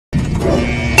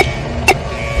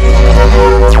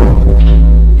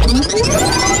Dingtang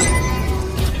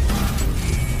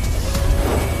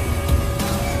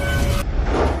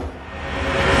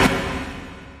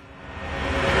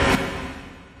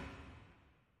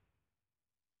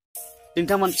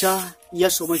manca ia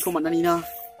somai ko mananina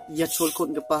ia chol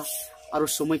kon gapa aro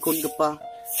somai kon gapa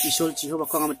isol jiho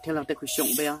bakang amat telak te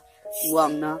kusyong bea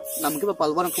uangna namge ba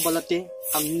palwarang ko balate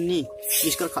angni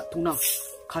iskar khatuna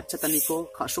khatchatani ko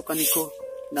khasokani ko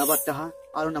nabataha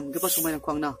aro namge ba somai nang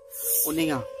kwangna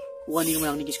onenga uani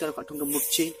ngamang ni iskar khatung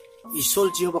gamukchi isol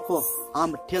jiho bako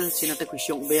amat tel sinate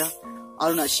kusyong bea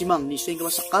aro na simang ni swing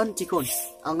ba sakan tikon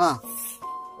anga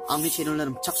angni channel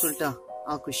lam chaksulta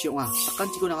aku syok sakan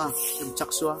cikon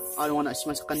caksuah alung anak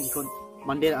siman sakan cikon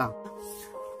Mande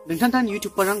dengan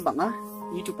YouTube parang banga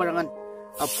YouTube parangan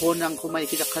phone ang ko mai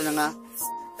kijakal nga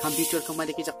computer ko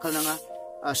mai kijakal nga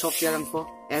software ang ko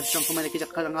apps ang ko mai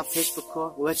kijakal nga Facebook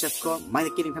ko WhatsApp ko mai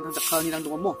kiring tan jakal ni lang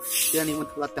mo yan ni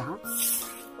mutlat ha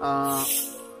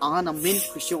anga na main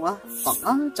kusyong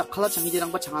banga jakala changi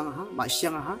jirang ba changa ha ma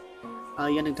siang ha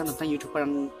yan dengan YouTube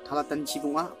parang thalatan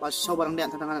cibunga ba so barang de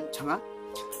tantangan changa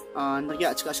nagi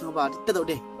achka sanga ba ditta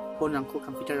dode phone rangko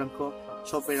computer rangko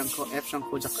software rangko apps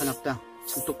rangko jakkanapta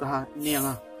suntuk ha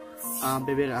nianga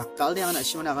bebera kalde ana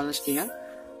simana kana skinga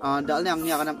dalne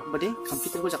angni agana bade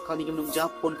computer ko jakkani gem ja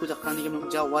phone ko jakkani gem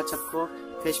ja WhatsApp ko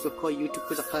Facebook ko YouTube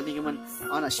ko jakkani gem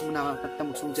ana simana katta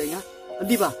musung jaya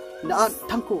andiba na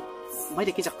tangko mai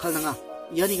de ki jakkal nanga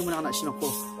yani gem ana sinoko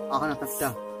agana katta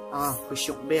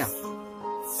kusyok bea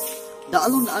da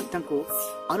alon na tangko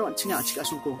aro anchina achika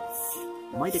asungko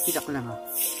mai de ki jakkal nanga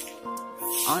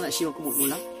ana simang ko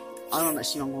mula ana na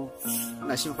simang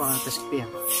ko atas kepia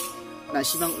na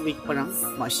simang week parang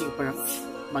masih parang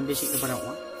Mande sik parang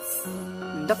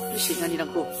ndak sik ngani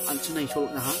nangko anchina isol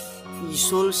na ha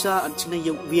isol sa anchina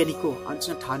wiani ko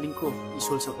anchina thaning ko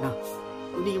isol sa na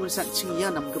uni gimana sa ching ya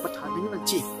nam ka thaning na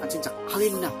chi anching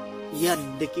jakhalin na yan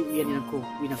deki wiani nangko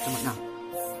winak tamat na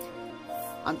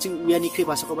anching wiani kri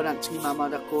basa ko badan ching mama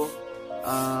da ko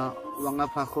wanga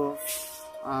pha ko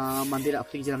Mande ra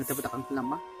aplik jarang kita betakang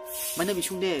lama mana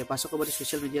bisungde pasok ko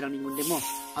social media rang ningun demo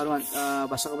aruan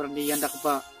pasok ko rang di yanda ko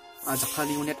pa jakal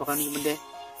ningun net wakang ningun de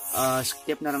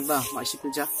setiap narang ba maisi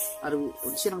pilja aru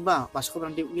unsi rang ba pasok ko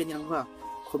rang di uyan rang ba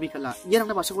kobi kala yarang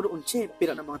na pasok ko unse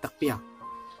pira na mga takpia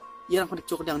yarang ko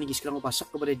dikcho ko dang nigis krang pasok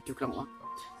ko ba de dukrang wa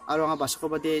aru nga pasok ko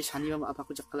ba de sani ba apa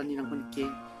ko jakalan ninang ko nikke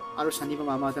aru sani ba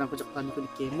mama tan ko jakalan ko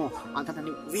nikke mo antan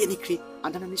ni uyan ni kri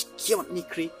antan ni kiamat ni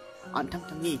kri antang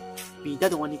tangi bida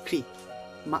dongani kri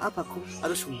maaf aku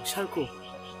harus sungsalku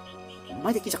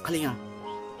mai de ki jakalinga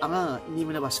anga ni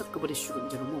mana basak kepada syukur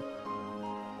jarumu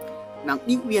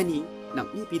nangni wiani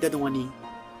nangni bida dongani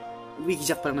wi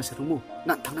gijak parang nasarumu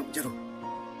nak tanam jarum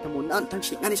namun antang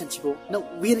sing ani sanchibo na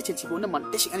wiani sanchibo na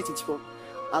mante sing ani sanchibo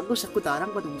aku sakku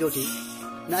darang ba dongjodi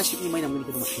na sing ni mai namuni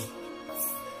ko mati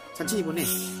sanchi bone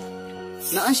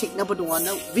na asik na badunga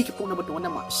na wi ki pong na badunga na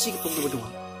ma sik pong na badunga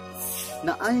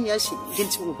na ay ya si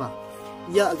genchi mo ba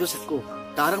ya agyo sakko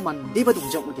darang Mande ba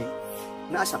dongjak mo de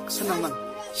na asak sanang man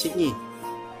singi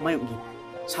mayong gi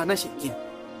sana singi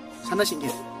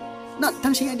na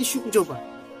tang singi di syuk jo ba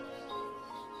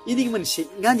ini man si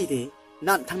ngani de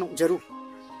na tang nong jaru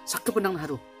sakke penang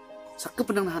haru sakke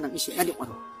penang na hanang isi ngani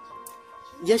maro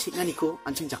ya si ngani ko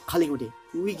anching jak khaling de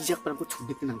wi gijak parang ko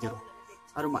chundik nang jaru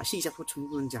aru ma si gijak ko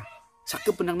chundik ja sakke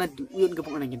penang na uyon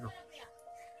gabong anangin ro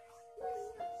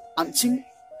anching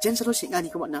jensaro si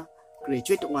ngani ko na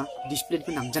graduate nga discipline ko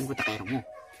nangjan ko takay mo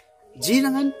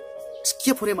jirangan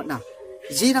skia pore matna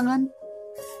jirangan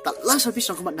tatla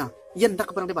service ko matna yan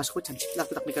dak parang de bas ko chanchik lak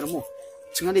tak ni mo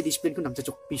chengan de discipline ko nangja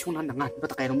jok bison han nangan ko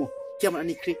takay mo kya man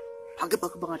ani kri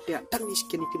pag banget ya tang ni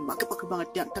skia ni kri mag pag banget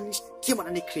ya tang ni kya man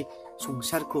ani kri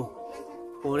sungsar ko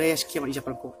pore skia man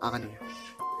ijapar ko akan ya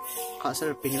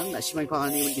kasar pengilang na simang ko akan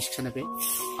ni discussion na be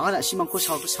akan na simang ko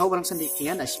saw barang sandi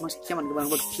kian na simang kya man barang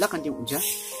lakan di unja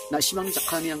na simang ni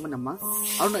jakal ni ang manama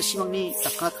aro na simang ni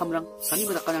takka kamlang sani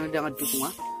ba takka nang dangan dutunga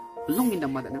belum ni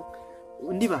namma danang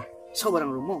undi ba saw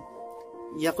barang rumo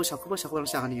ya ko sakuba sakurang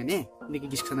sa kaninga ne ni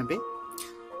discussion na be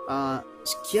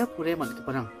skia pore man ke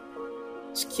barang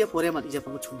skia pore man ija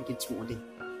pang chungdi kin chimo de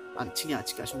anchingya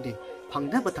achika sungde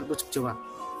pangna batang do chukjowa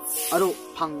aro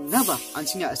pangna ba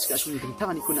anchingya achika sungde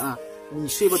dingtang ani kuna ni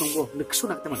sueba donggo nekso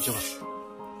nakta manjowa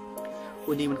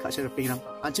uni man ka sar pengram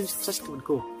anching success kemen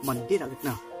ko Mande ra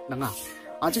gitna nanga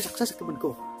anching success kemen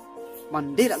ko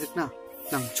Mande ra gitna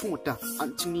nang chungota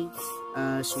anching ni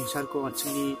sungsar ko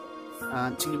anching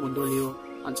ni mondolio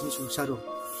anching ni sungsaro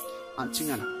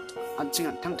anching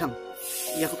tang tang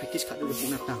iya ko practice ka do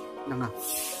bunata nanga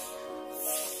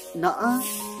naa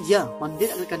ya Mande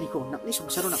agak kaniko nak ni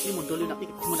songsaro nak ni mondoli nak ni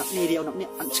kumu nak ni area nak ni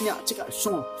anchingnya achika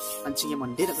song anchingnya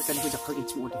Mande agak kaniko jakal gi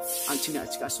chimode anchingnya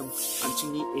achika song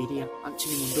anching ni area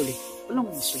anching ni mondoli belum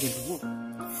sugen mo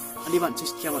andi ban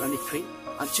chis kya mana ni kri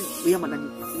anching uya mana ni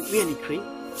uya ni kri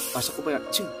basa ko ba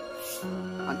anching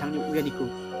antang ni uya ni ku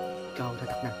kau dah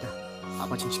tak nata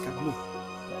apa chis kamu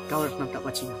kau dah nak apa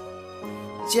cina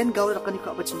jen kau dah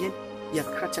kaniko apa cingen ya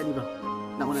kracha ni ba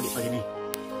na ona di pagini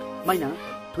maina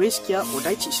tuis kia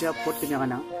odai cisia pot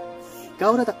kenyangana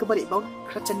kau dah tak kebalik bau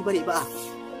kracha ni balik ba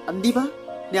andi ba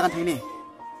ni akan thang ni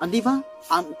andi ba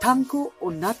antangku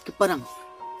onat keparang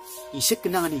isik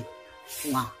kenangan ni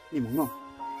nga ni mongong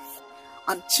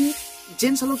anching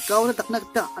jen salo kau dah tak nak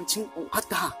ta anching onghat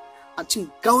ta anching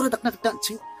kau dah tak nak ta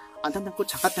anching antang ko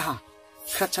chakat ta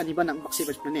kracha ni ba nang baksi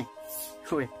ba ni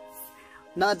hoye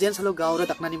na jen salo kau dah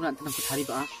tak na ni ba antang ko thari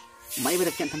ba mai ba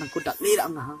kan antang ko dak le ra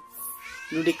nga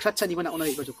nudik kracha ni ba na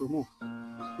onari ba jokumu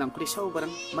nang kuri sau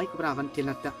barang mai ko barang kan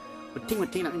tilata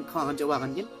penting nak kau akan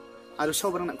jawakan jen aru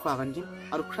sau barang nak kau akan jen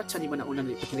aru kracha ni ba na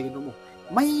onari pa tilagi no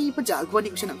mai pa jagwa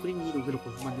ni ko siya nak kuri ni do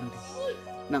ko mandin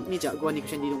nang ni jagwa ni ko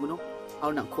siya ni do no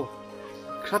aru nak ko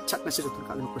kracha na siya tun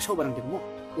ka ko sau barang din mo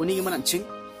uni gi man ching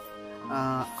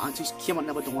anching kiamat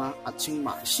na ba donga anching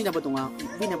ma shi na ba donga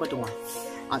bi na ba donga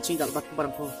anching dal bat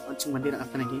barang ko anching mandin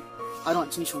akan nagi aru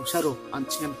anching songsaro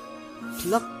anching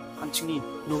tulak anching ni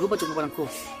nogo ba jong barang ko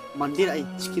mandir ai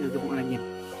sikir de bong angin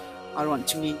aru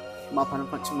anching ni ma paran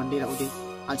anching mandir ode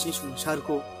anching songsar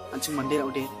ko anching mandir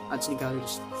ode anching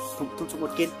garis tum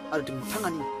chumot ken aru ding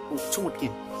thangani chumot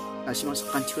ken na simang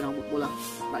kan chura mo bola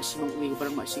na simang umi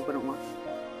barang ma si barang ma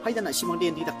haida na simang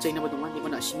den di dak chai na ba dong ni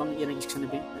na simang yana gi siksan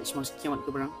be na simang kiamat ko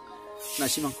barang na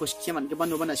simang ko kiamat ge ban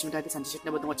no ba na simang dai san chit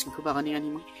na ba dong ching ko ba gani ani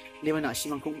ma le ba na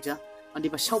simang ko ja andi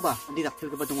ba sauba andi dak thel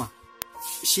ko ba dong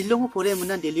실롱 보래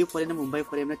문나 델리 보래는 뭄바이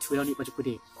보래는 주라니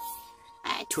빠졌고디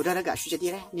아 주라라가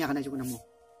아슈제디라 니가 나 주고나 뭐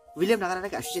윌리엄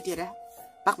나가라가 아슈제디라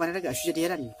박 마라가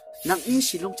아슈제디라니 낭이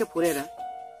실롱자 보래라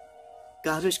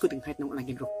가르스코 등하이트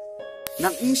나긴로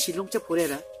낭이 실롱자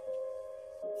보래라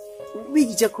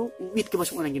위기자코 위트게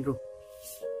마시 나긴로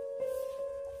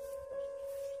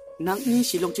낭이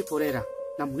실롱지 보래라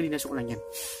남근이나 속 나긴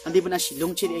안데 bena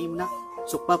실롱지 에이무나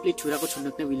sokpa plate chura ko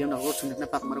chundakna William na ko chundakna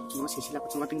pak marok chuma sesila ko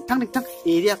chuma ting tang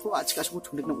area ko achka sumu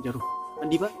chundakna ujaro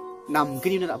andi ba nam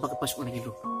gini na abak pas ona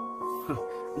gilu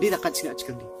ndi da kan china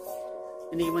achkan di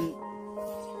ini man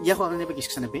ya ko ane ba gis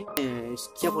sana be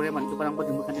kia pore man ko barang ba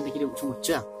dum kan ne giri chuma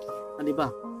cha andi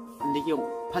ba andi ki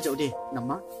phaja ode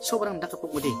namma so barang da ka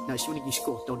pok ode na shuni gis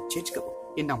ko don change ka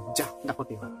in nam ja da ko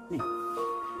te ni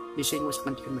ni sing was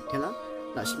kan tikun metela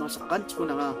na sima sakan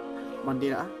tikun nga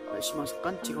mandira sima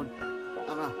sakan tikun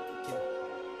aga